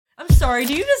sorry,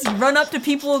 do you just run up to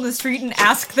people in the street and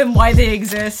ask them why they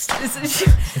exist?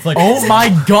 It's like, oh my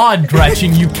god,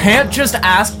 Gretchen, you can't just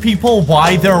ask people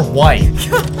why they're white.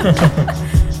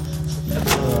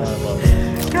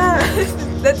 God,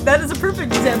 that is a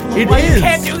perfect example of It why is. you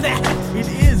can't do that. It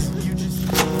is. You just...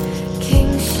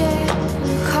 Kingship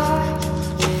and cars,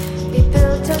 we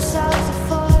built ourselves a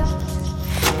fort,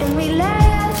 and we lay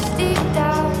us deep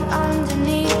down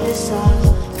underneath the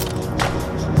soil.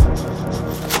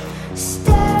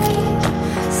 Stay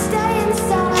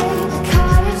inside the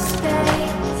car of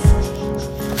space,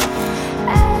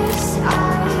 as I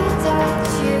doubt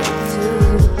you do.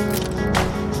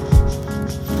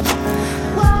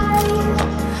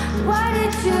 Why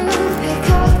did you pick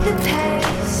up the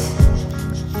pace?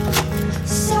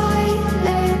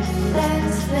 Silent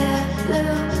lens flare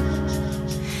blue,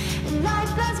 and night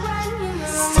birds when you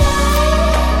move.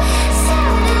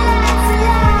 Silent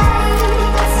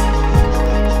lights,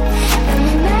 and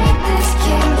we made this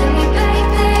kingdom, we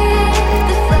bathed in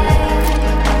the flame.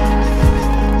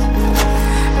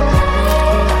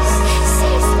 Waves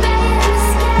cease in the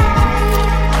sky,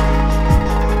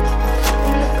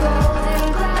 and the golden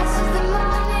glass of the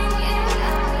morning in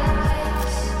our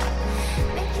eyes,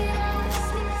 making us.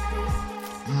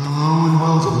 Hello and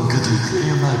welcome to the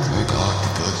Geometric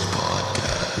Octopus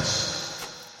Podcast.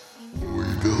 We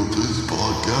built this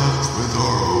podcast with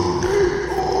our own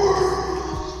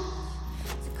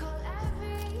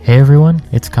Hey everyone,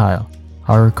 it's Kyle.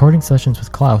 Our recording sessions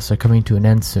with Klaus are coming to an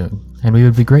end soon, and we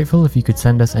would be grateful if you could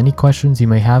send us any questions you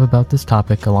may have about this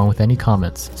topic along with any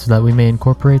comments, so that we may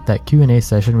incorporate that Q&A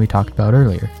session we talked about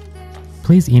earlier.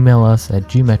 Please email us at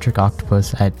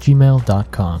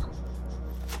geometricoctopus@gmail.com.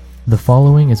 The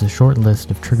following is a short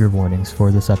list of trigger warnings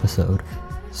for this episode: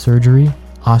 surgery,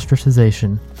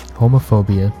 ostracization,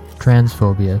 homophobia,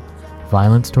 transphobia,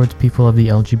 violence towards people of the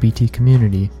LGBT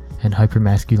community, and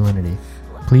hypermasculinity.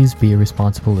 Please be a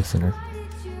responsible listener.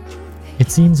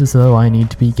 It seems as though I need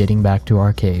to be getting back to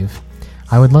our cave.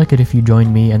 I would like it if you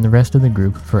join me and the rest of the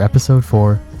group for episode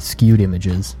 4, Skewed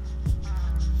Images.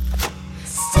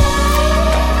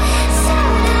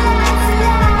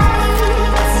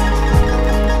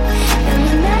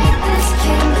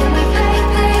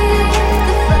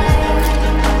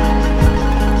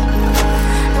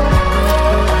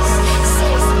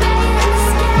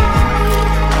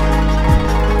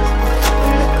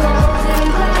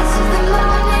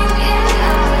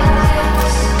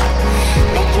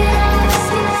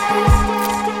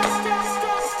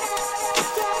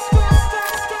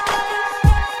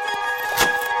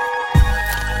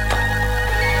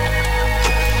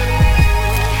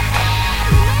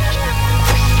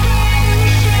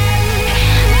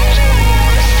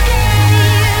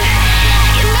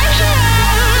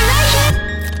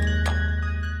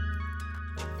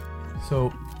 So,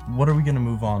 what are we going to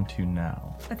move on to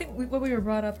now? I think what we were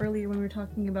brought up earlier when we were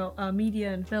talking about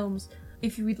media and films,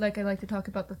 if you would like, I'd like to talk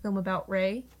about the film about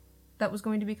Ray that was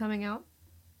going to be coming out.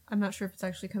 I'm not sure if it's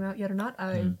actually come out yet or not.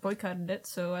 I boycotted it,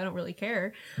 so I don't really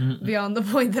care, beyond the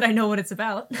point that I know what it's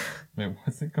about. Wait,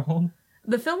 what's it called?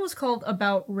 The film was called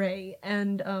About Ray,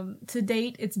 and to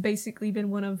date, it's basically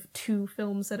been one of 2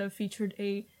 films that have featured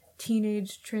a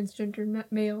teenage transgender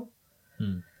male.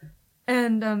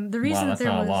 And the reason Wow, that's that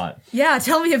there not was a lot. Yeah,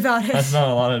 tell me about it. That's not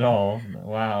a lot at all.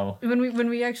 Wow. When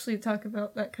we actually talk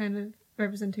about that kind of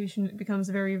representation, it becomes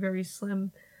very, very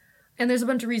slim. And there's a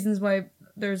bunch of reasons why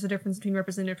there's a difference between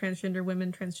represented transgender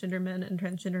women, transgender men, and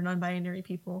transgender non-binary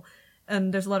people.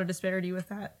 And there's a lot of disparity with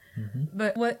that.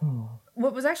 But what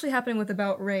was actually happening with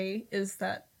About Ray is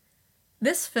that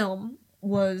this film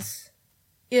was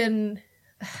in...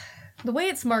 The way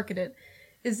it's marketed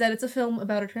is that it's a film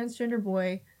about a transgender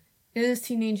boy in his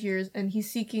teenage years, and he's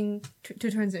seeking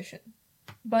to transition.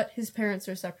 But his parents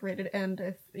are separated, and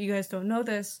if you guys don't know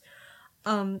this,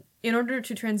 in order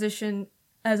to transition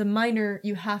as a minor,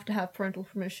 you have to have parental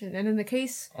permission. And in the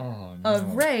case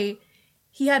of Ray,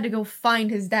 he had to go find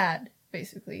his dad,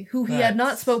 basically, who he had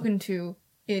not spoken to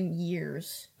in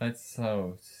years. That's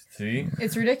so... See?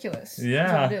 It's ridiculous.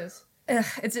 Yeah. That's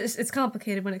what it is. It's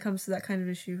complicated when it comes to that kind of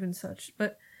issue and such,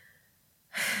 but...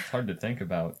 It's hard to think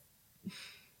about.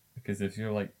 Because if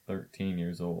you're like 13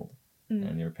 years old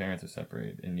and your parents are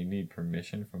separated and you need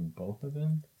permission from both of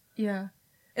them? Yeah.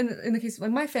 In the case,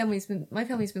 like, my family's been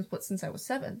split since I was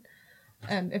 7.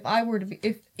 And if I were to be,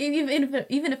 even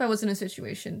if I was in a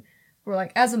situation where,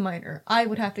 like, as a minor, I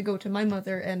would have to go to my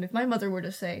mother, and if my mother were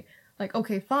to say, like,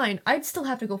 okay, fine, I'd still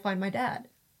have to go find my dad.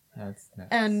 That's nuts.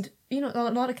 And, you know, in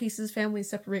a lot of cases,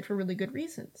 families separate for really good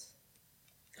reasons.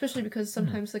 especially because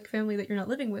sometimes like family that you're not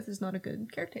living with is not a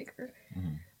good caretaker.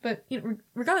 But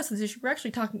regardless of this issue,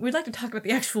 we'd like to talk about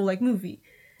the actual like movie.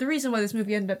 The reason why this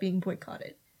movie ended up being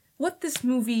boycotted.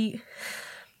 The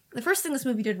first thing this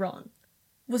movie did wrong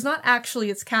was not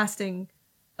actually its casting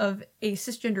of a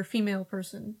cisgender female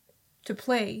person to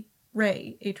play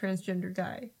Ray, a transgender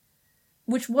guy.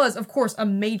 Which was, of course, a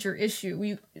major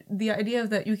issue. The idea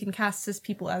that you can cast cis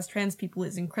people as trans people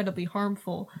is incredibly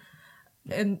harmful.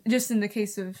 And just in the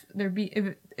case of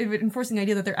if enforcing the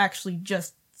idea that they're actually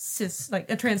just cis,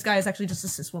 like a trans guy is actually just a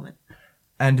cis woman.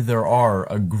 And there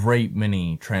are a great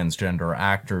many transgender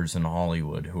actors in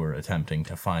Hollywood who are attempting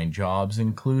to find jobs,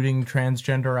 including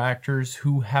transgender actors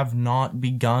who have not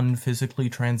begun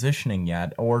physically transitioning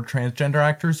yet, or transgender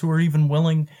actors who are even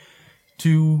willing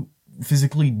to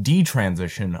physically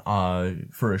detransition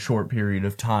for a short period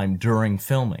of time during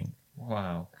filming.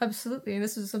 Wow. Absolutely, and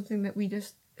this is something that we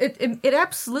just... It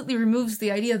absolutely removes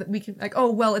the idea that we can, like,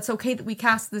 oh, well, it's okay that we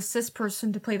cast this cis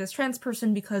person to play this trans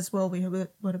person because, well,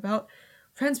 what about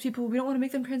trans people? We don't want to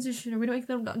make them transition, or we don't make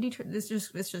them it's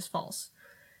just false.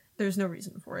 There's no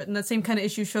reason for it. And that same kind of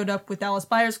issue showed up with Dallas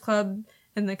Buyers Club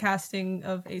and the casting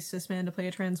of a cis man to play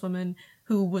a trans woman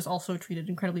who was also treated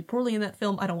incredibly poorly in that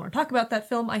film. I don't want to talk about that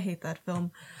film. I hate that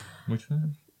film. Which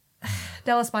one?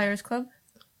 Dallas Buyers Club.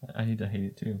 I hate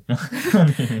it too.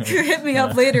 If you hit me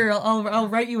up later, I'll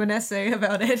write you an essay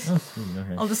about it.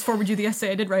 Okay. I'll just forward you the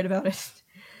essay I did write about it.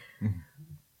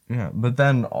 Yeah, but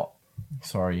then,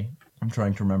 sorry, I'm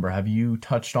trying to remember. Have you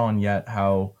touched on yet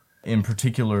how, in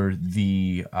particular,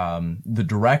 the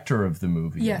director of the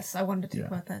movie? Yes, I wanted to talk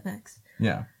about that next.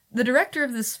 Yeah. The director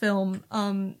of this film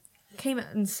came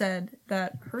out and said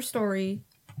that her story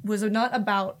was not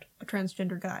about a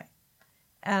transgender guy.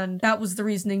 And that was the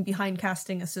reasoning behind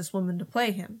casting a cis woman to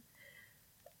play him.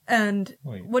 And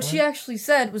what she actually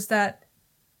said was that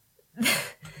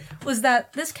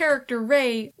this character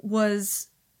Ray was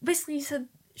basically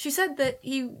she said that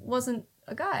he wasn't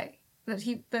a guy.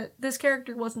 That this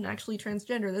character wasn't actually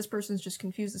transgender. This person's just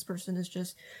confused. This person is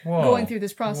just going through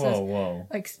this process,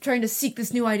 like trying to seek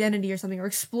this new identity or something, or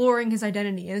exploring his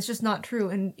identity, and it's just not true.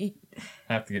 And I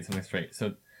have to get something straight.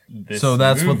 So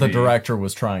that's what the director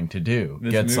was trying to do.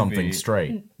 Get something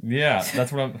straight. Yeah,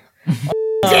 that's what I'm...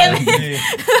 Damn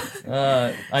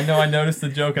it! I know I noticed the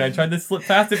joke and I tried to slip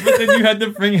past it, but then you had to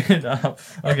bring it up.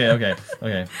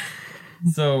 Okay.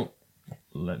 So,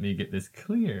 let me get this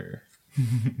clear.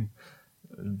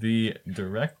 The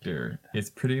director is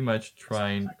pretty much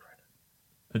trying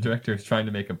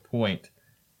to make a point,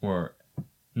 or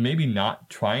maybe not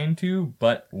trying to,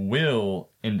 but will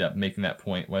end up making that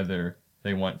point whether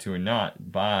they want to or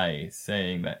not, by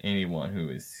saying that anyone who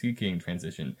is seeking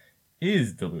transition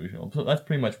is delusional. So that's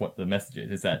pretty much what the message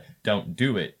is that don't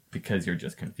do it because you're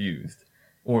just confused.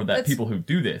 Or that people who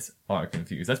do this are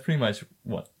confused. That's pretty much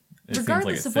what it seems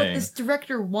like it's saying. Regardless of what this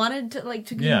director wanted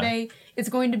to convey, it's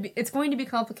going to be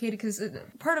complicated because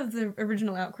part of the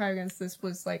original outcry against this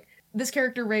was like, this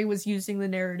character Ray was using the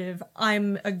narrative,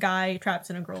 I'm a guy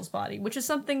trapped in a girl's body, which is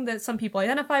something that some people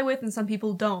identify with and some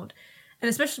people don't. And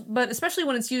especially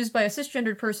when it's used by a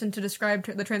cisgendered person to describe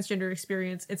the transgender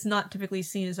experience, it's not typically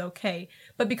seen as okay.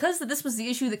 But because this was the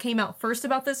issue that came out first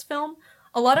about this film,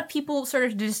 a lot of people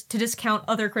started to discount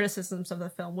other criticisms of the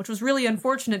film, which was really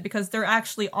unfortunate because there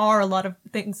actually are a lot of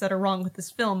things that are wrong with this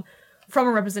film from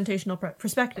a representational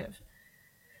perspective.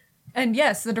 And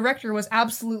yes, the director was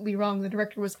absolutely wrong. The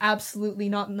director was absolutely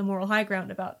not in the moral high ground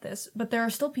about this. But there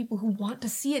are still people who want to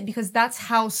see it because that's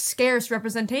how scarce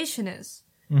representation is.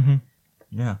 Mm-hmm.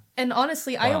 Yeah. And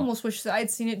honestly, I almost wish that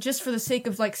I'd seen it just for the sake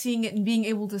of, like, seeing it and being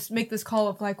able to make this call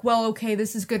of, like, well, okay,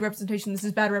 this is good representation, this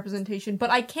is bad representation. But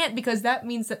I can't because that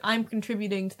means that I'm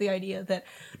contributing to the idea that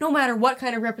no matter what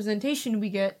kind of representation we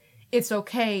get, it's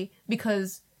okay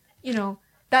because,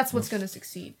 that's what's going to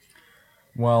succeed.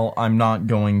 Well, I'm not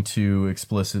going to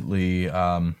explicitly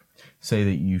say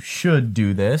that you should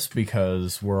do this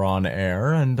because we're on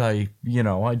air and I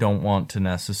don't want to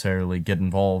necessarily get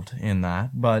involved in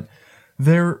that, but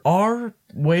there are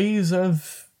ways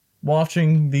of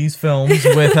watching these films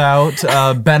without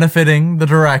benefiting the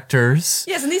directors.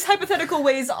 Yes, and these hypothetical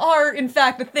ways are, in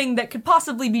fact, a thing that could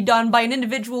possibly be done by an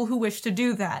individual who wished to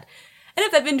do that. And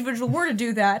if that individual were to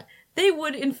do that, they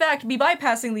would, in fact, be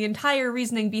bypassing the entire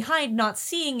reasoning behind not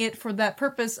seeing it for that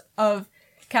purpose of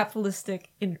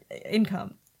capitalistic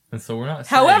income. And so we're not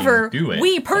saying However, do it,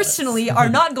 we personally are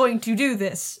not going to do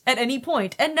this at any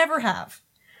point, and never have.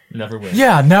 Never will.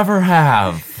 Yeah, never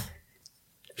have.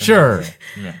 Sure.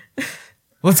 Yeah.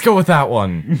 Let's go with that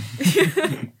one.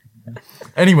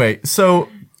 Anyway, so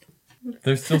But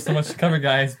there's still so much to cover,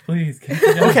 guys. Please.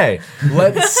 Continue. Okay,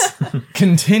 let's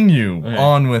continue Okay.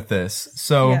 on with this.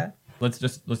 So Yeah. Let's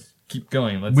keep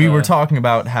going. Let's. we were talking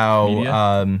about how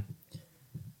media?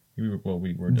 We were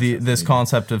discussing this media.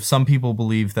 concept of some people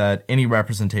believe that any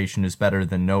representation is better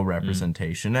than no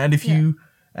representation, and if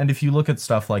you look at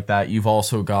stuff like that, you've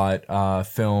also got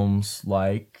films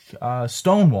like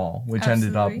Stonewall, which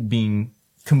ended Absolutely. up being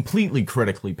completely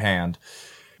critically panned,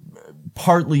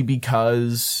 partly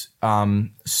because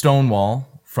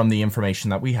Stonewall, from the information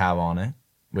that we have on it,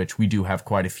 which we do have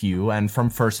quite a few, and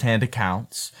from firsthand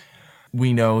accounts,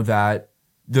 we know that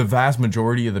the vast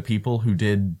majority of the people who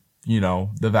did,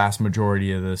 the vast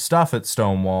majority of the stuff at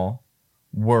Stonewall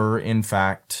were, in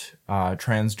fact,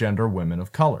 transgender women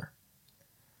of color.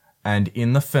 And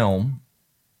in the film,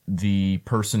 the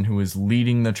person who is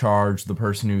leading the charge, the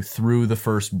person who threw the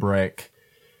first brick,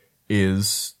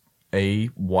 is a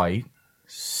white,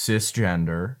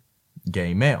 cisgender,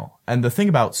 gay male. And the thing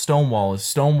about Stonewall is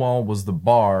Stonewall was the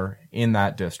bar in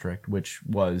that district, which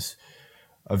was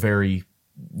a very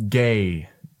gay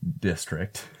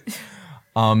district.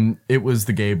 It was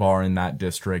the gay bar in that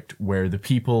district where the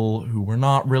people who were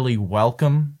not really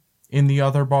welcome in the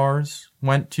other bars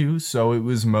went to, so it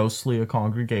was mostly a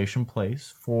congregation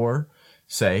place for,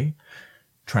 say,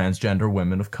 transgender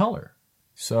women of color.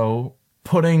 So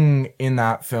putting in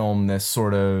that film this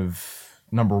sort of,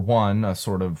 number one, a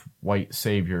sort of white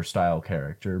savior style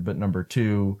character, but number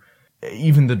two,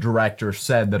 even the director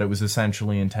said that it was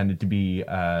essentially intended to be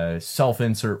a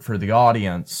self-insert for the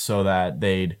audience so that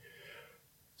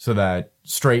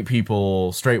straight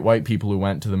white people who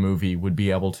went to the movie would be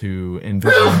able to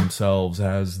envision themselves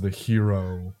as the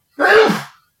hero.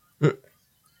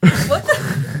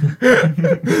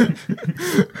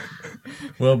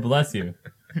 Well, bless you.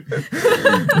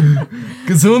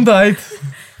 Gesundheit.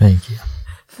 Thank you.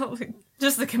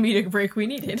 Just the comedic break we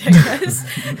needed, I guess.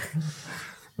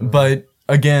 But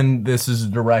again, this is a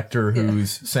director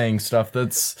who's saying stuff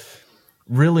that's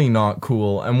really not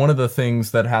cool. And one of the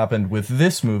things that happened with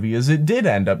this movie is it did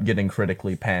end up getting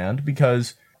critically panned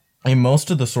because in most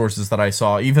of the sources that I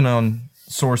saw, even on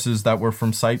sources that were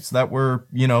from sites that were,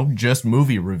 just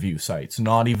movie review sites,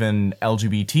 not even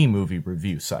LGBT movie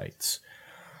review sites,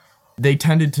 they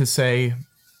tended to say,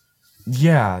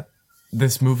 yeah,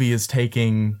 this movie is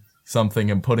taking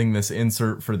something and putting this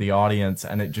insert for the audience,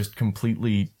 and it just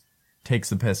completely takes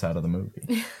the piss out of the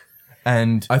movie.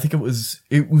 And I think it was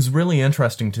really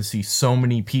interesting to see so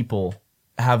many people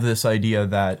have this idea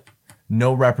that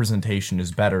no representation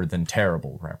is better than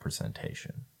terrible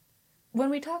representation. When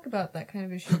we talk about that kind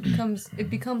of issue, it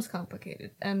becomes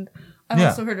complicated. And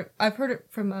I've heard it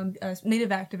from Native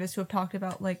activists who have talked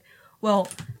about,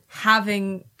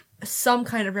 having some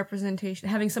kind of representation,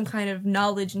 having some kind of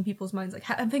knowledge in people's minds,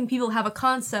 having people have a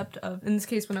concept of, in this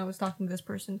case when I was talking to this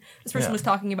person was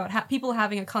talking about people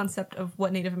having a concept of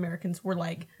what Native Americans were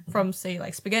like from, say,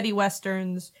 spaghetti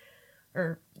westerns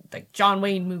or John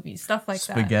Wayne movies, stuff like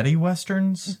that. Spaghetti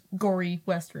westerns? Gory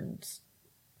westerns.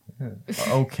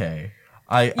 Okay.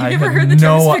 You've never heard the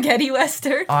term spaghetti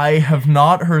western? I have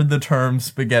not heard the term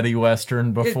spaghetti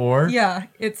western before. Yeah,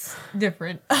 it's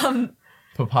different.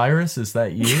 Papyrus, is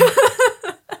that you?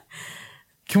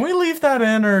 Can we leave that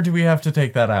in, or do we have to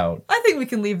take that out? I think we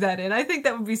can leave that in. I think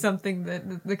that would be something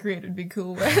that the creator would be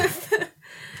cool with.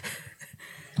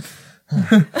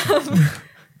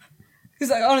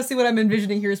 Because honestly, what I'm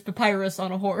envisioning here is Papyrus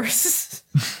on a horse.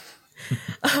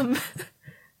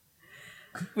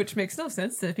 Which makes no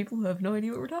sense to people who have no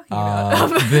idea what we're talking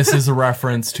about. This is a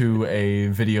reference to a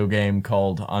video game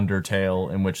called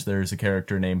Undertale, in which there's a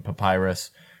character named Papyrus,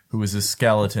 who is a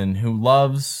skeleton who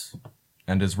loves,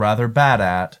 and is rather bad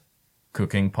at,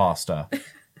 cooking pasta.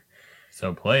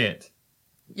 So play it.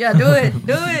 Yeah, do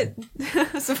it.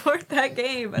 Support that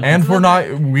game.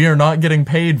 And we are not getting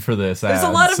paid for this ad. There's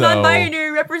a lot of so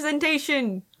non-binary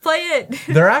representation. Play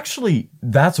it.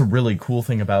 That's a really cool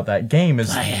thing about that game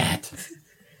is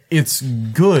it's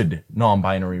good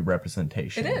non-binary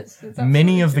representation. It is. It's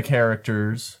Many of absolutely the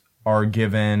characters are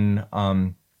given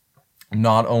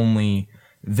not only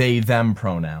they them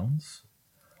pronouns,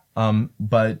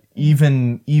 but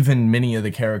even many of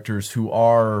the characters who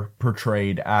are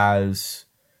portrayed as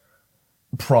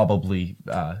probably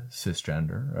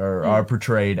cisgender or are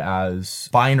portrayed as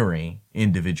binary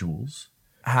individuals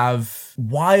have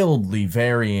wildly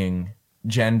varying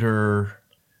gender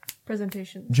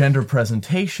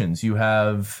presentations. You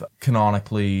have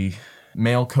canonically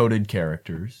male-coded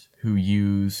characters who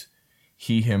use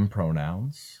he, him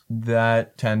pronouns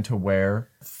that tend to wear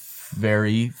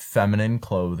very feminine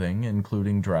clothing,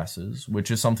 including dresses,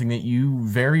 which is something that you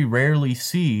very rarely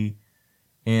see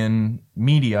in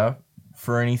media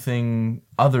for anything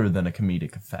other than a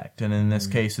comedic effect. And in this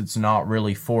case, it's not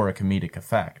really for a comedic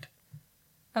effect.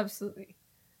 Absolutely.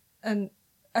 And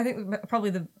I think probably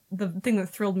the thing that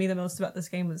thrilled me the most about this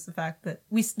game was the fact that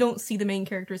we don't see the main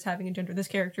character as having a gender. This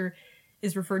character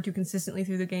is referred to consistently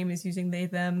through the game as using they,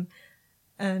 them.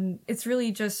 And it's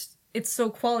really just, it's so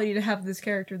quality to have this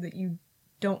character that you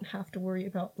don't have to worry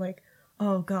about, like,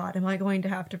 oh god, am I going to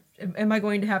have to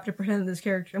pretend this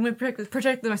character? I'm going to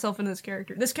project myself into this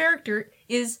character. This character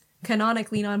is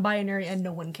canonically non-binary and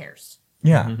no one cares.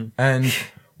 Yeah, and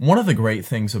one of the great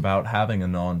things about having a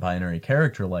non-binary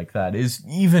character like that is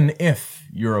even if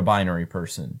you're a binary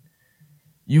person,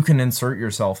 you can insert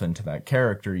yourself into that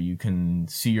character. You can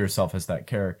see yourself as that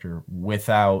character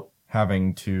without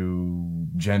having to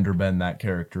gender bend that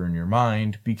character in your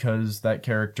mind, because that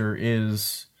character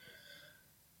is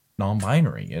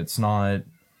non-binary. It's not...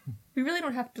 We really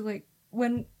don't have to, like,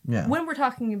 when we're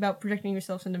talking about projecting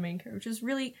yourselves into main characters,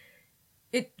 really,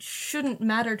 it shouldn't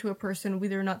matter to a person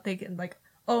whether or not they get, like,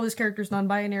 oh, this character's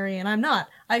non-binary and I'm not.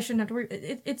 I shouldn't have to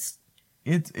worry.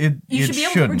 You should be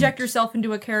able to project yourself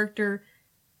into a character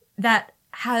that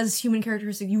has human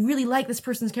characteristics. You really like this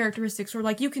person's characteristics, or,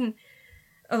 like, you can...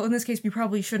 Oh, in this case, we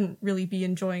probably shouldn't really be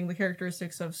enjoying the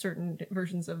characteristics of certain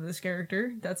versions of this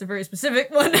character. That's a very specific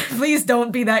one. Please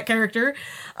don't be that character.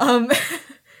 But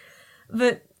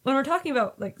when we're talking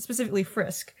about, like, specifically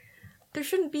Frisk, there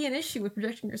shouldn't be an issue with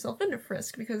projecting yourself into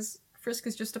Frisk, because Frisk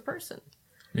is just a person.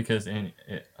 Because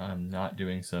not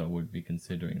doing so would be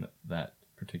considering that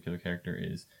particular character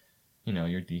is,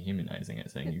 you're dehumanizing it,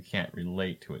 saying you can't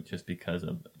relate to it just because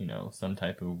of, some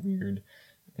type of weird,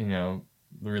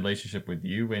 the relationship with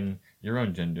you and your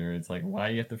own gender. It's like, why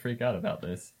do you have to freak out about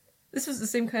this? This was the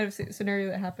same kind of scenario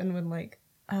that happened when, like,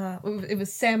 it was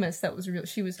Samus that was real.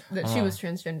 She was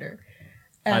transgender.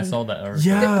 And I saw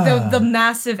that. The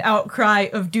massive outcry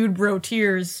of dude bro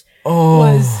tears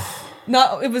was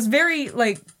not. It was very,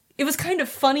 like, it was kind of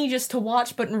funny just to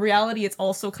watch, but in reality, it's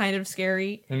also kind of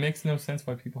scary. It makes no sense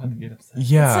why people have to get upset.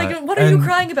 Yeah, it's like, what are you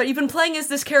crying about? You've been playing as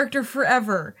this character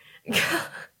forever.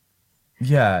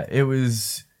 Yeah, it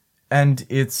was, and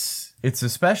it's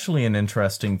especially an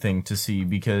interesting thing to see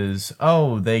because,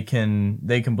 they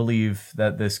can believe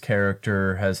that this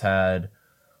character has had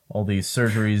all these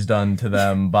surgeries done to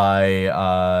them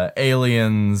by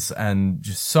aliens and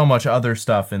just so much other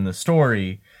stuff in the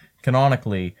story,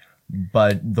 canonically,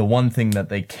 but the one thing that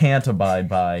they can't abide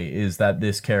by is that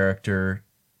this character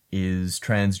is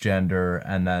transgender,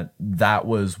 and that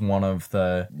was one of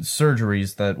the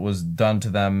surgeries that was done to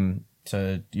them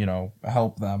to,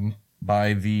 help them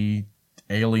by the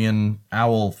alien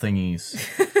owl thingies.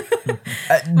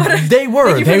 They were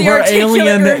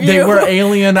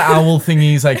alien owl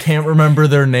thingies. I can't remember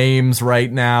their names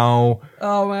right now.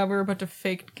 Oh man, we're a bunch of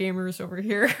fake gamers over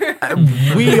here.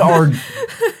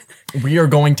 We are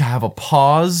going to have a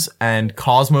pause, and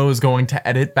Cosmo is going to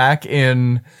edit back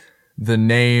in the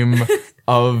name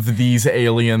of these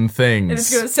alien things. And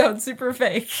it's going to sound super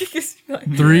fake.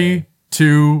 3,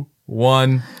 2,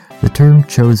 1. The term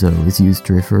Chozo is used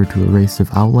to refer to a race of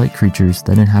owl-like creatures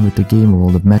that inhabit the game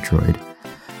world of Metroid.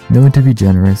 Known to be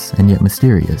generous and yet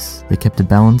mysterious, they kept a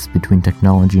balance between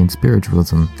technology and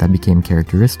spiritualism that became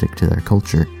characteristic to their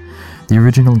culture. The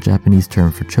original Japanese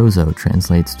term for Chozo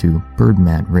translates to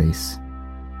Birdman race.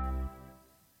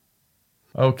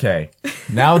 Okay,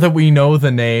 now that we know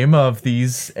the name of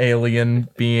these alien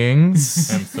beings...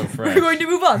 I'm so fresh. We're going to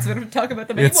move on, so we don't have to talk about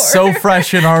them anymore. It's so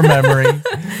fresh in our memory.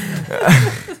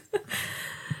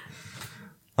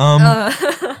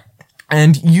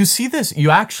 And you see this,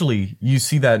 you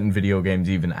see that in video games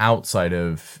even outside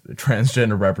of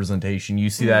transgender representation. You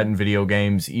see that in video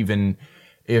games even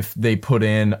if they put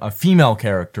in a female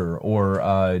character or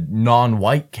a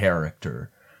non-white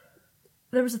character.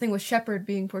 There was a thing with Shepard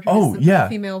being portrayed as the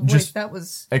female voice. Just that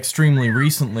was extremely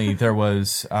recently. There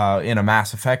was in a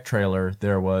Mass Effect trailer,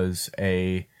 there was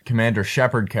a Commander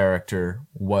Shepard character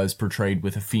was portrayed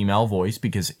with a female voice,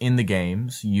 because in the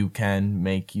games you can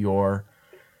make your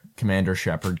Commander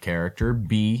Shepard character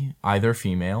be either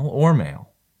female or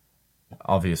male.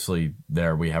 Obviously,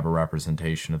 there we have a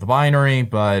representation of the binary,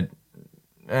 but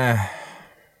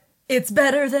it's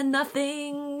better than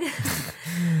nothing.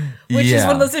 Which is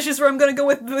one of those issues where I'm going to go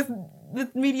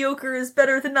with mediocre is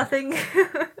better than nothing.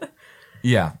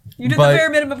 Yeah. You did the bare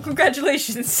minimum,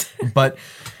 congratulations. But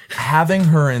having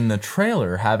her in the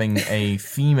trailer, having a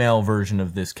female version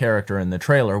of this character in the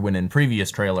trailer, when in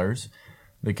previous trailers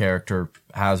the character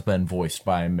has been voiced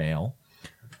by a male,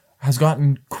 has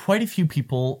gotten quite a few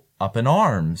people up in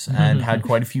arms and had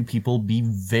quite a few people be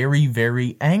very,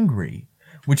 very angry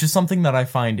which is something that I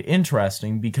find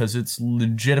interesting because it's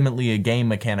legitimately a game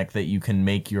mechanic that you can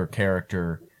make your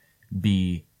character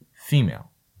be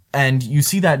female. And you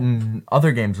see that in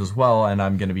other games as well, and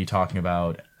I'm going to be talking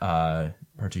about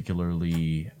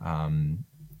particularly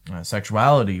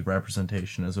sexuality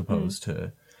representation as opposed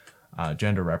to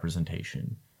gender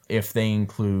representation. If they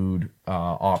include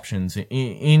options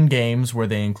in games where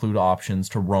they include options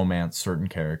to romance certain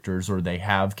characters, or they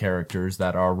have characters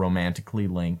that are romantically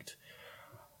linked,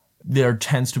 there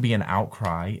tends to be an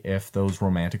outcry if those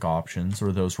romantic options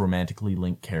or those romantically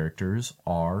linked characters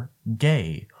are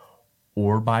gay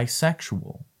or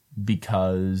bisexual,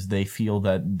 because they feel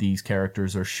that these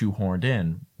characters are shoehorned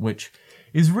in, which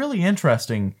is really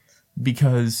interesting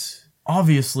because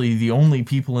obviously the only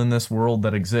people in this world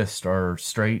that exist are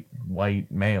straight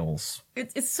white males.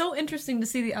 It's so interesting to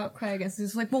see the outcry against this.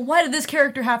 It's like, well, why did this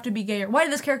character have to be gay? Or why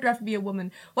did this character have to be a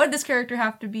woman? Why did this character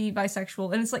have to be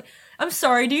bisexual? And it's like, I'm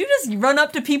sorry, do you just run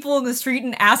up to people in the street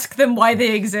and ask them why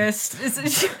they exist?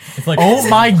 It's like, Oh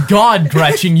my god,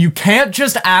 Gretchen, you can't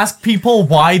just ask people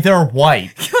why they're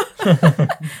white.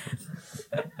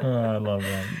 I love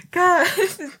that. God,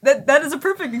 that is a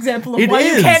perfect example of It why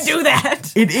you is. can't do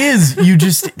that. It is.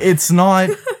 It's not...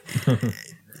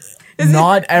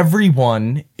 Not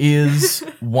everyone is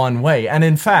one way. And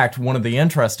in fact, one of the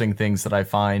interesting things that I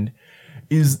find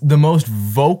is the most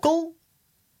vocal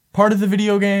part of the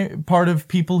video game, part of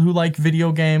people who like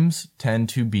video games tend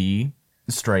to be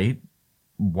straight,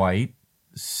 white,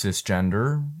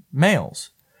 cisgender males.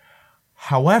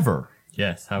 However,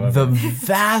 the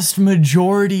vast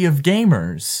majority of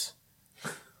gamers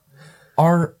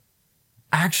are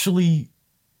actually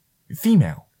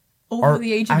female. Over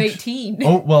the age of 18.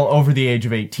 Oh, well, over the age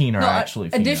of 18 are actually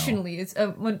female. Additionally, it's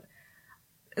when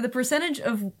the percentage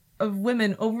of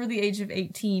women over the age of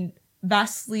 18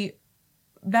 vastly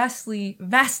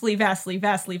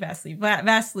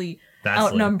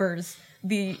outnumbers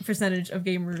the percentage of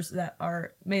gamers that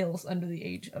are males under the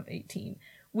age of 18,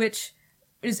 which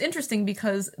is interesting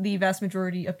because the vast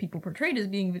majority of people portrayed as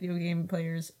being video game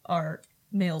players are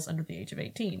males under the age of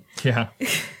 18. Yeah.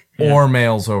 Or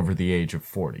males over the age of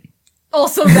 40.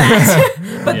 Also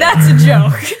that, but that's a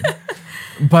joke.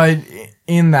 But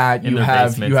in that, In you their have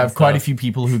basements and quite a stuff. few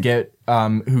people who get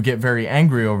very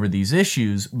angry over these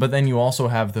issues. But then you also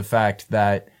have the fact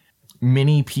that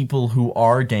many people who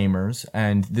are gamers,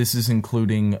 and this is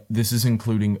including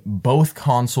both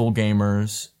console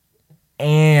gamers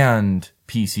and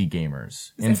PC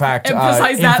gamers. In fact,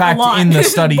 Emphasize that a lot. in the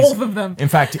studies, Both of them. in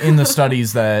fact, in the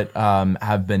studies that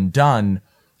have been done,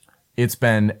 it's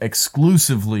been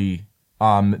exclusively.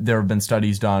 There have been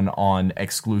studies done on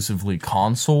exclusively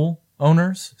console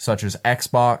owners, such as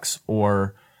Xbox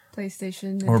or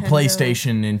PlayStation,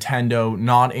 Nintendo,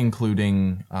 not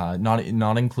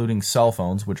including cell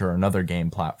phones, which are another game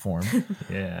platform.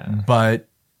 Yeah. But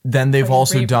then they've Like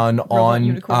also Brave done Robot on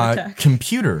Unicorn Attack.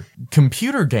 computer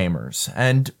gamers,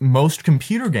 and most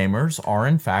computer gamers are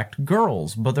in fact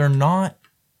girls, but they're not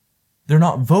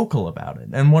vocal about it.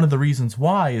 And one of the reasons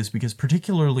why is because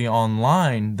particularly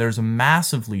online, there's a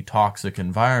massively toxic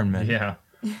environment. Yeah.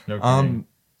 No kidding.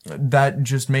 That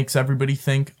just makes everybody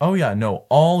think, oh yeah, no,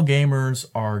 all gamers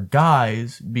are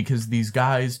guys because these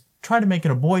guys try to make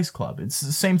it a boys club. It's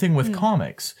the same thing with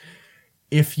comics.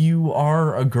 If you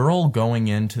are a girl going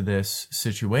into this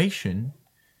situation,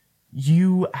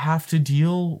 you have to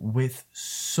deal with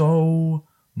so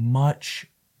much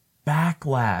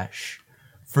backlash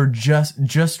for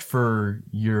just for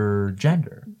your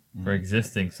gender. For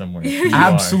existing somewhere. You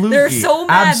Absolutely. They're so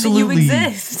mad absolutely, that you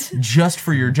exist. Just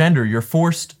for your gender, you're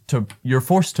forced to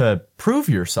prove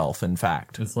yourself. In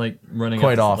fact, It's like running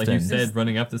Quite up to, like you often. said,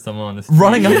 running up to someone on the street.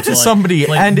 Running up It's to like- somebody, it's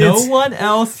like, and no it's- one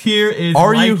else here is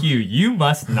Are like you- you. You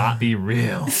must not be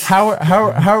real. how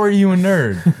are you a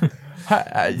nerd?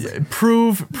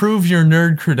 Prove your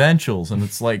nerd credentials, and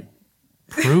it's like,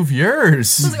 prove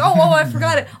yours. I was like, oh, I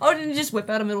forgot it. Oh, didn't you just whip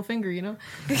out a middle finger, you know?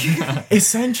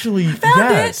 Essentially,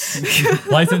 yes.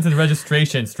 License and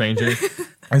registration, stranger.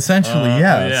 Essentially,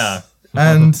 yes. Yeah.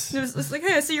 And It's like,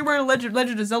 hey, I see you're wearing a Legend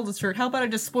of Zelda shirt. How about I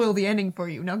just spoil the ending for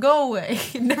you? Now go away.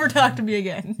 Never talk to me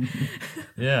again.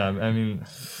 Yeah, I mean,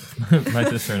 my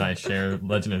sister and I share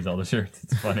Legend of Zelda shirts.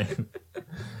 It's funny.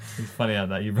 It's funny how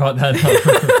that you brought that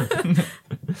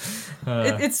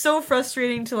up. It's so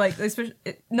frustrating to, like, especially,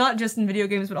 not just in video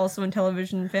games, but also in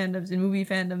television fandoms, in movie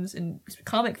fandoms, in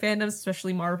comic fandoms,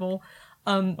 especially Marvel.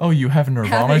 oh, you have a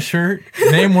Nirvana Having- shirt?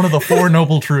 Name one of the 4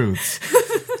 noble truths.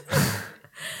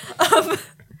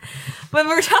 When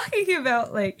we're talking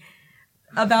about, like,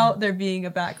 about there being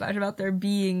a backlash, about there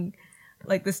being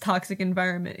like this toxic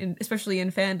environment, especially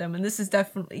in fandom. And this is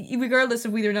definitely, regardless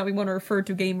of whether or not we want to refer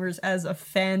to gamers as a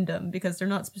fandom, because they're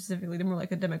not specifically, they're more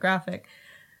like a demographic,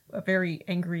 a very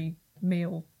angry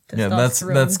male. Yeah,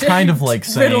 that's kind of like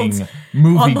saying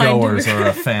moviegoers are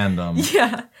a fandom.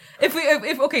 Yeah,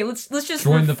 if okay, let's just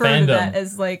Join the refer to that fandom.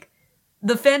 as like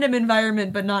the fandom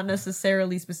environment, but not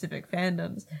necessarily specific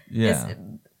fandoms. Yeah.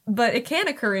 But it can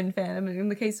occur in fandom. In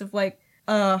the case of like,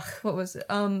 what was it?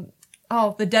 The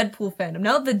Deadpool fandom.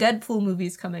 Now that the Deadpool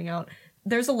movie's coming out,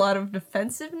 there's a lot of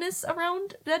defensiveness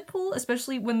around Deadpool,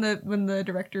 especially when the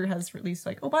director has released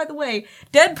like, oh, by the way,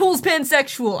 Deadpool's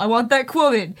pansexual. I want that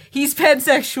quoted. He's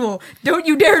pansexual. Don't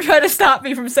you dare try to stop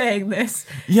me from saying this.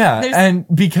 Yeah, There's- and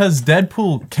because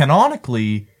Deadpool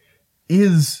canonically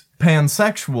is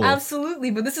pansexual. Absolutely,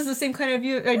 but this is the same kind of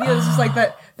idea. It's just like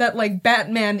that like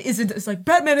Batman isn't. It's like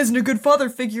Batman isn't a good father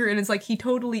figure, and it's like he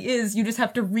totally is. You just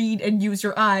have to read and use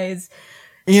your eyes.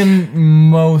 In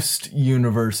most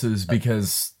universes,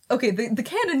 because Okay, the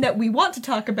canon that we want to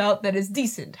talk about that is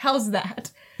decent. How's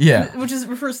that? yeah, Which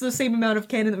refers to the same amount of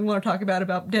canon that we want to talk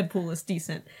about Deadpool is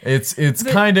decent. it's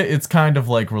kind of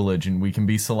like religion. We can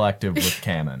be selective with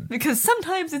canon, Because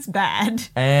sometimes it's bad.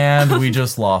 and we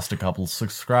just lost a couple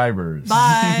subscribers.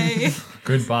 Bye.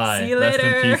 Goodbye. See you Rest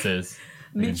later. in pieces.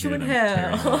 Meet you in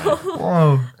Tearing hell.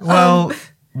 Oh,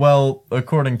 well,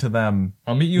 according to them,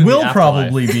 I'll meet you in the we'll afterlife.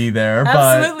 probably be there, but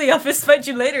Absolutely, I'll fist fight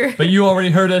you later. But you already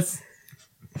heard us.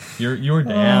 You're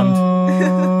damned.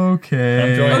 okay.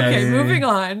 I'm joining Okay, us. moving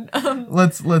on.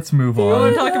 Let's move I want on.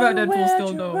 to talk about Deadpool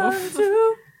still, though.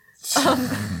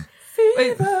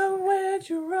 Wait.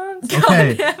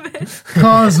 Okay, Damn it.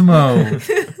 Cosmo,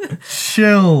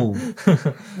 chill.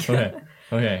 Okay.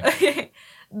 Okay.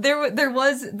 There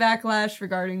was backlash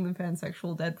regarding the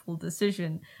pansexual Deadpool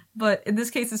decision, but in this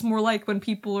case, it's more like when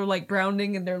people are like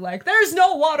drowning and they're like, "There's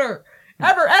no water,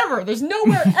 ever. There's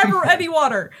nowhere ever any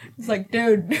water." It's like,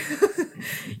 dude,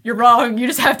 you're wrong. You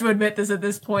just have to admit this at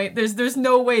this point. There's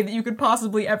no way that you could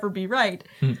possibly ever be right.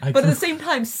 But at the same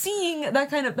time, seeing that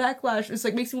kind of backlash is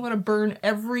like makes me want to burn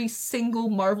every single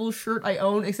Marvel shirt I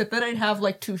own, except then I'd have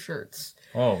like 2 shirts.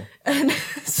 Oh. And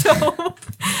so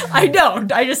I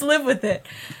don't. I just live with it.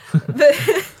 But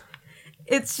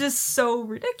it's just so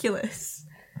ridiculous.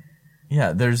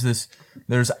 Yeah, there's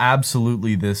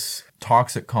absolutely this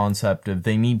toxic concept of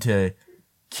they need to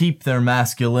keep their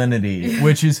masculinity,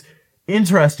 which is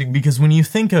interesting because when you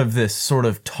think of this sort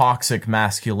of toxic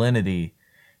masculinity,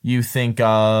 you think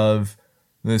of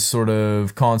this sort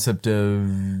of concept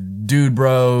of dude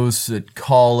bros at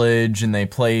college and they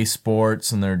play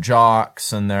sports and they're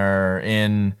jocks and they're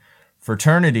in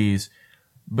fraternities.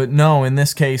 But no, in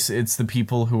this case, it's the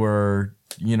people who are,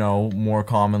 you know, more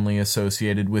commonly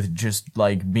associated with just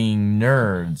like being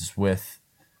nerds with.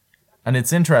 And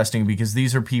it's interesting because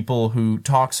these are people who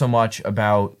talk so much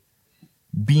about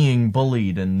being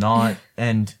bullied and not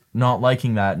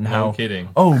liking that and how kidding.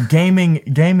 Oh, gaming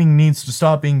needs to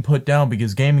stop being put down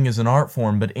because gaming is an art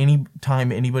form, but any time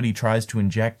anybody tries to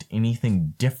inject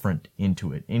anything different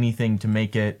into it, anything to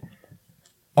make it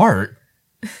art,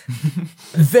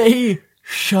 they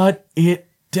shut it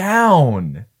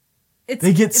down.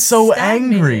 They get it's so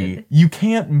stagnated. angry. You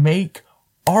can't make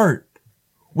art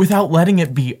without letting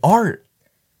it be art.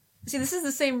 See, this is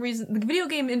the same reason the video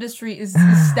game industry is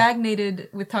stagnated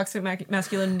with toxic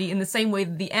masculinity in the same way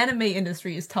that the anime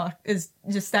industry is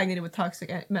just stagnated with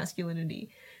toxic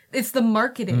masculinity. It's the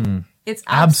marketing. It's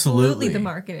absolutely the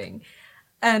marketing.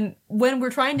 And when we're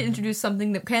trying to introduce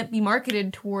something that can't be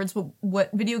marketed towards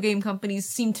what video game companies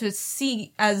seem to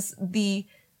see as the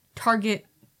target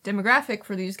demographic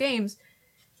for these games,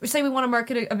 we say we want to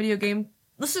market a video game.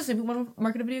 Let's just say we want to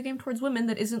market a video game towards women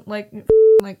that isn't like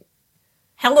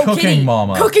Hello Cooking Kitty.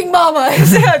 Mama. Cooking Mama.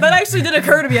 Yeah, that actually did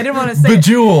occur to me. I didn't want to say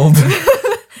Bejeweled.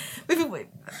 it.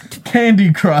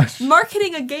 Candy Crush.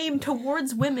 Marketing a game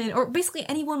towards women, or basically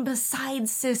anyone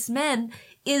besides cis men,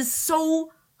 is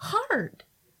so hard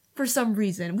for some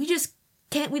reason. We just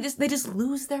can't. They just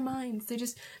lose their minds.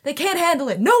 They can't handle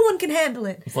it. No one can handle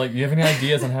it. It's like, do you have any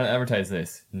ideas on how to advertise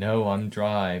this? No, I'm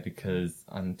dry because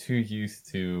I'm too used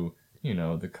to, you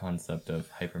know, the concept of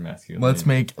hypermasculinity.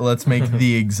 Let's make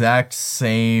the exact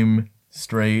same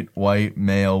straight white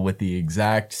male with the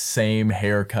exact same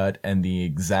haircut and the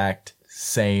exact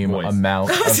same Voice.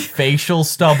 amount of facial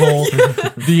stubble,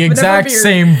 the exact beard.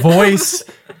 same voice.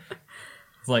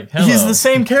 It's like, hello. He's the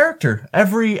same character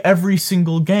every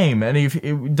single game, and if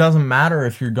it doesn't matter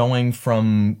if you're going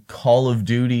from Call of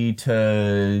Duty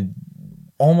to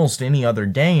almost any other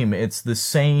game, it's the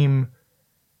same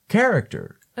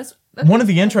character. That's One of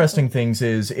the interesting things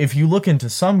is if you look into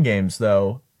some games,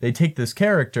 though, they take this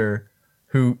character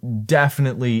who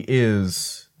definitely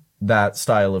is that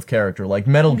style of character, like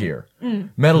Metal Gear.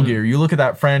 Metal Gear, you look at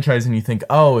that franchise and you think,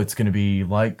 oh, it's going to be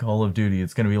like Call of Duty,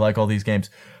 it's going to be like all these games.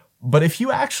 But if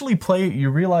you actually play it, you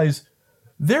realize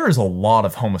there is a lot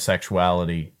of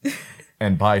homosexuality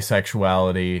and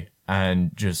bisexuality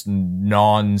and just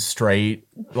non-straight.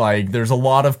 Like, there's a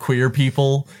lot of queer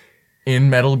people in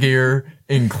Metal Gear,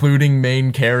 including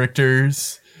main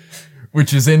characters,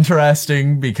 which is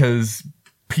interesting because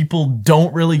people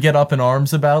don't really get up in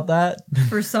arms about that.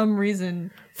 For some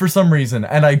reason.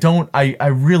 And I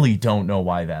really don't know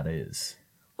why that is.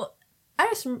 Well,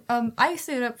 I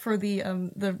stayed up for the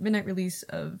midnight release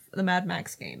of the Mad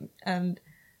Max game, and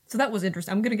so that was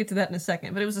interesting. I'm gonna get to that in a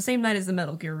second, but it was the same night as the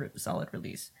Metal Gear Solid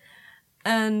release.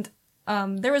 And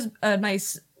there was a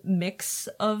nice mix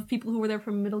of people who were there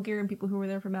for Metal Gear and people who were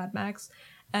there for Mad Max.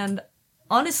 And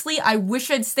honestly, I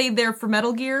wish I'd stayed there for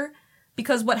Metal Gear,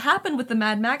 because what happened with the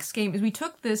Mad Max game is we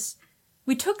took this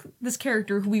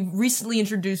character who we recently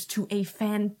introduced to a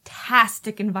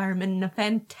fantastic environment and a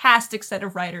fantastic set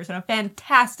of writers and a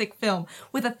fantastic film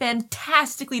with a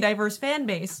fantastically diverse fan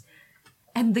base.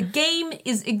 And the game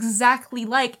is exactly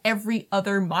like every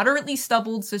other moderately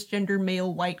stubbled cisgender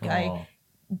male white guy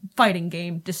fighting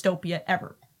game dystopia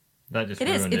ever. That just It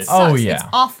is. ruined It it. sucks. Oh, yeah. It's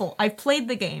awful. I've played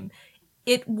the game.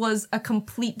 It was a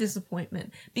complete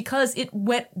disappointment because it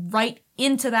went right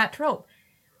into that trope.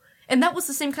 And that was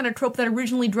the same kind of trope that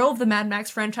originally drove the Mad Max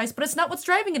franchise, but it's not what's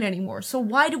driving it anymore. So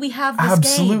why do we have this game?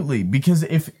 Absolutely, because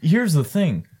here's the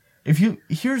thing.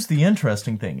 Here's the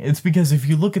interesting thing. It's because if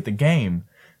you look at the game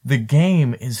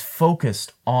is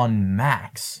focused on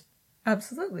Max.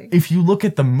 Absolutely. If you look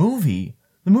at the movie's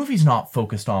not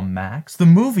focused on Max. The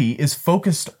movie is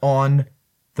focused on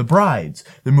the brides.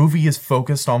 The movie is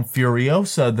focused on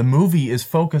Furiosa. The movie is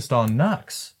focused on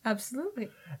Nux. Absolutely.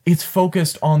 It's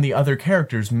focused on the other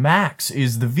characters. Max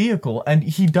is the vehicle, and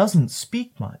he doesn't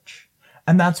speak much.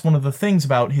 And that's one of the things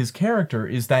about his character,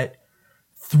 is that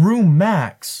through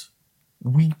Max,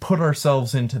 we put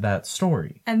ourselves into that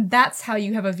story. And that's how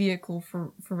you have a vehicle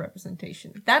for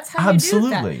representation. That's how you do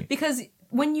Absolutely. that. Because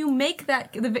when you make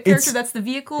that the character that's the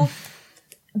vehicle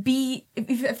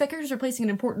if that character's replacing an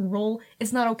important role,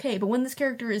 it's not okay. But when this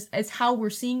character is how we're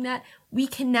seeing that, we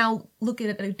can now look at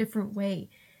it a different way.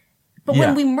 But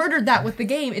when we murdered that with the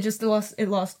game, it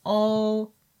lost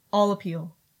all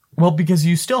appeal. Well, because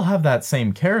you still have that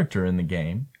same character in the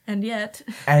game. And yet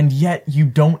you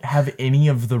don't have any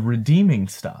of the redeeming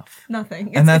stuff.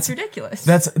 Nothing. It's ridiculous.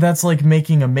 That's like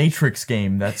making a Matrix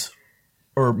game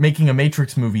or making a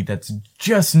Matrix movie that's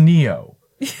just Neo.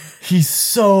 He's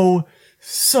so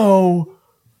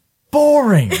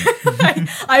boring.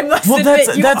 I must admit,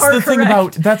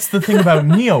 that's the thing about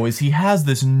Neo, is he has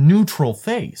this neutral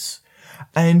face.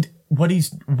 And what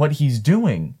he's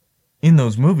doing in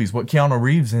those movies, what Keanu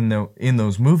Reeves in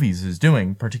those movies is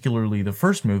doing, particularly the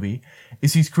first movie,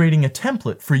 is he's creating a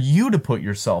template for you to put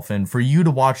yourself in, for you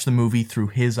to watch the movie through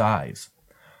his eyes.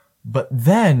 But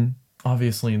then,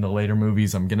 obviously in the later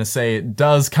movies, I'm gonna say it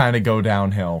does kind of go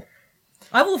downhill.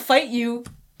 I will fight you.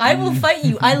 I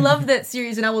love that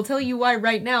series, and I will tell you why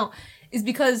right now, is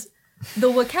because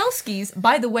the Wachowskis,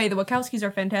 by the way, the Wachowskis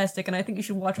are fantastic, and I think you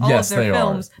should watch all of their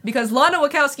films, because Lana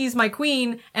Wachowski is my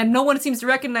queen, and no one seems to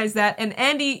recognize that, and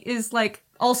Andy is, like,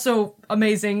 also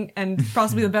amazing, and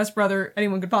possibly the best brother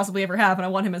anyone could possibly ever have, and I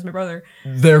want him as my brother.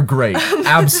 They're great.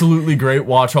 Absolutely great.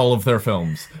 Watch all of their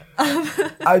films.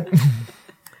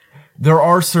 There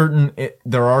are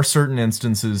certain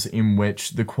instances in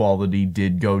which the quality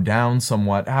did go down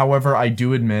somewhat. However, I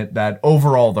do admit that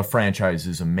overall the franchise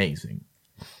is amazing.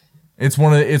 It's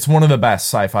one of the best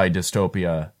sci-fi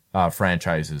dystopia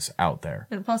franchises out there.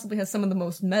 And it possibly has some of the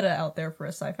most meta out there for a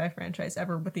sci-fi franchise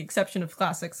ever, with the exception of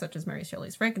classics such as Mary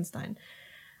Shelley's Frankenstein.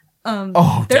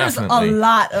 There's definitely a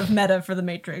lot of meta for The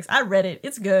Matrix. I read it.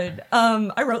 It's good.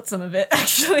 I wrote some of it,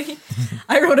 actually.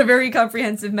 I wrote a very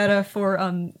comprehensive meta for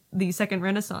the Second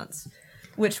Renaissance,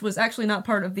 which was actually not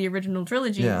part of the original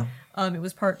trilogy. Yeah. It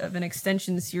was part of an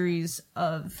extension series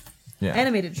of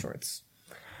animated shorts.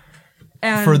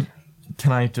 And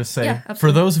Can I just say, Yeah, for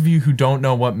absolutely. those of you who don't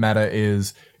know what meta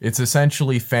is, it's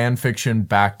essentially fan fiction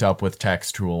backed up with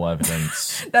textual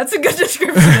evidence. that's a good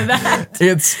description of that.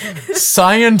 It's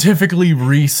scientifically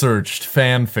researched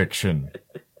fan fiction.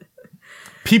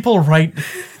 People write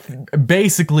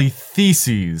basically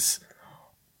theses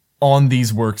on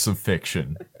these works of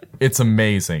fiction. It's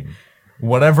amazing.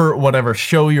 Whatever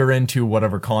show you're into,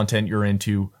 whatever content you're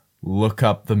into, look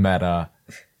up the meta.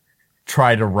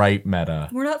 try to write meta.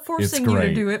 We're not forcing It's you to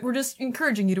great. do it. We're just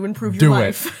encouraging you to improve Do your it.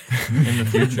 life. In the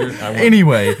future, I want,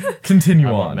 Anyway, continue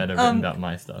I want on. meta written about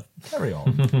my stuff. Carry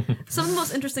on. Some of the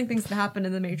most interesting things that happened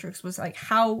in The Matrix was like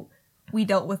how we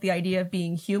dealt with the idea of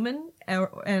being human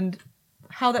and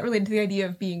how that related to the idea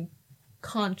of being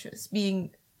conscious.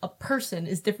 Being a person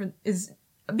is different.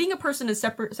 Being a person is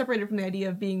separated from the idea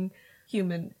of being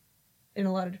human in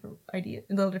a lot of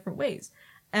different ways.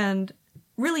 And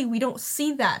really, we don't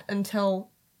see that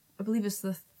until I believe it's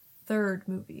the third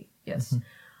movie. Yes.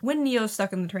 When Neo's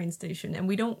stuck in the train station, and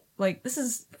we don't, like, this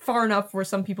is far enough where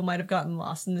some people might have gotten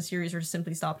lost in the series or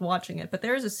simply stopped watching it, but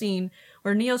there is a scene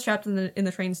where Neo's trapped in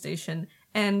the train station,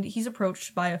 and he's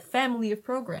approached by a family of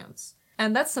programs.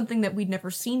 And that's something that we'd never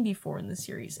seen before in the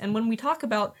series. And when we talk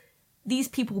about these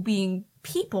people being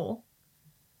people,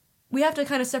 we have to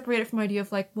kind of separate it from the idea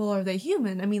of, like, well, are they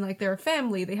human? I mean, like, they're a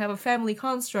family, they have a family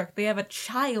construct, they have a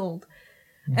child,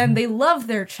 and they love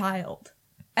their child.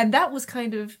 And that was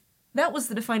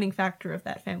the defining factor of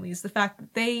that family, is the fact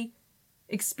that they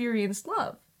experienced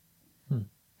love.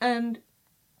 And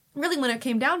really, when it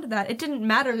came down to that, it didn't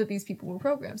matter that these people were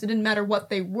programs. It didn't matter what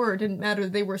they were. It didn't matter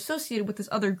that they were associated with this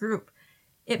other group.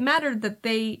 It mattered that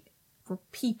they were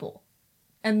people.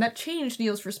 And that changed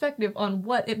Neo's perspective on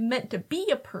what it meant to be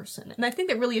a person. And I think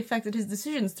that really affected his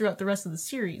decisions throughout the rest of the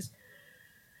series.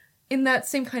 In that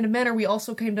same kind of manner, we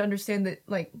also came to understand that,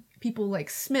 like, people like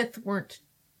Smith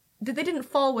they didn't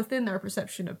fall within our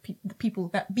perception of the people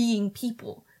that being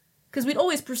people. Because we'd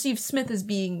always perceived Smith as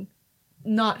being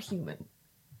not human.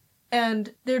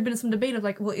 And there had been some debate of,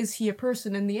 like, well, is he a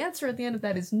person? And the answer at the end of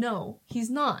that is no, he's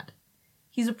not.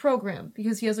 He's a program,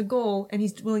 because he has a goal, and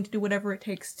he's willing to do whatever it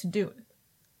takes to do it.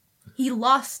 He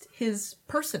lost his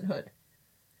personhood.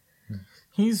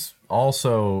 He's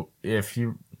also,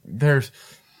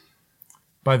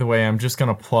 by the way, I'm just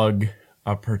gonna plug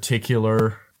a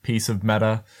particular piece of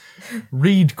meta.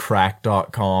 Read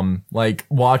crack.com. Like,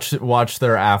 watch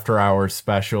their after hours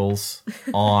specials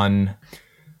on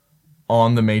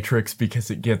The Matrix, because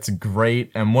it gets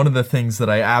great. And one of the things that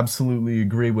I absolutely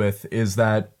agree with is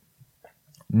that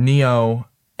Neo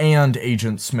and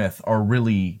Agent Smith are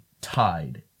really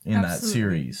tied in that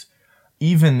series.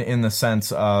 Even in the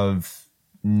sense of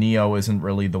Neo isn't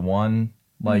really the one.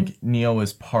 Like, Neo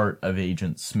is part of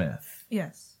Agent Smith.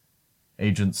 Yes.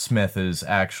 Agent Smith is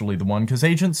actually the one, because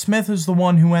Agent Smith is the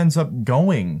one who ends up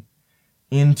going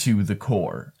into the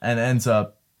core and ends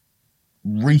up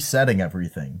resetting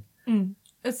everything.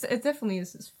 It definitely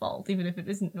is his fault, even if it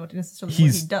isn't necessarily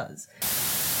what he does.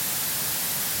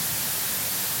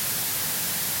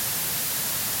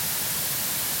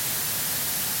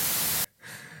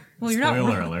 Well, you're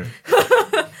Spoiler not. alert.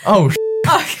 Oh,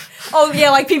 Oh yeah,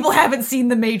 like people haven't seen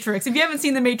The Matrix. If you haven't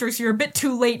seen The Matrix, you're a bit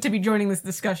too late to be joining this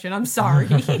discussion. I'm sorry.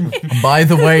 by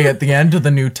the way, at the end of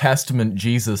the New Testament,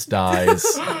 Jesus dies.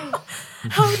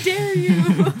 How dare you?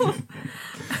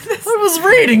 I was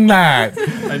reading that.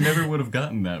 I never would have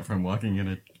gotten that from walking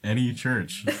in any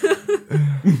church.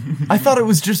 I thought it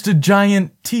was just a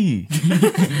giant T.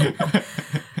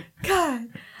 God.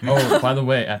 Oh, by the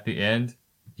way, at the end,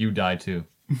 you die too.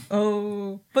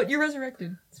 Oh, but you're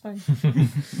resurrected. It's fine.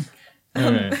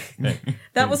 Alright, hey,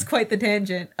 That was quite the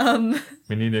tangent. we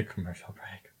need a commercial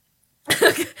break. I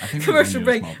think Commercial we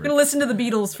break. need a small We're gonna listen to the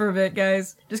Beatles for a bit,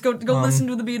 guys. Just go listen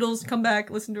to the Beatles. Come back,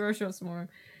 listen to our show some more.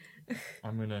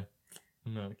 I'm gonna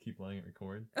keep letting it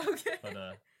record, Okay. but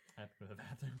I have to go to the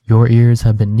bathroom. Your ears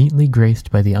have been neatly graced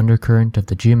by the undercurrent of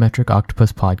the Geometric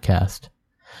Octopus podcast.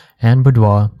 Anne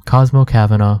Boudoir, Cosmo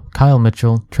Kavanaugh, Kyle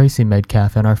Mitchell, Tracy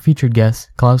Medcalf, and our featured guest,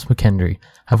 Klaus McKendry,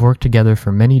 have worked together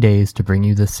for many days to bring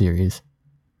you this series.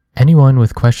 Anyone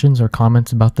with questions or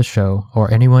comments about the show,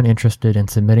 or anyone interested in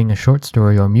submitting a short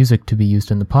story or music to be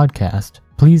used in the podcast,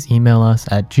 please email us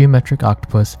at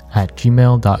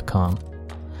geometricoctopus@gmail.com.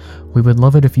 We would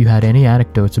love it if you had any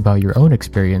anecdotes about your own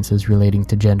experiences relating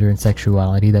to gender and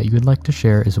sexuality that you would like to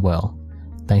share as well.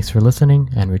 Thanks for listening,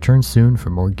 and return soon for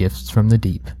more Gifts from the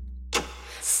Deep.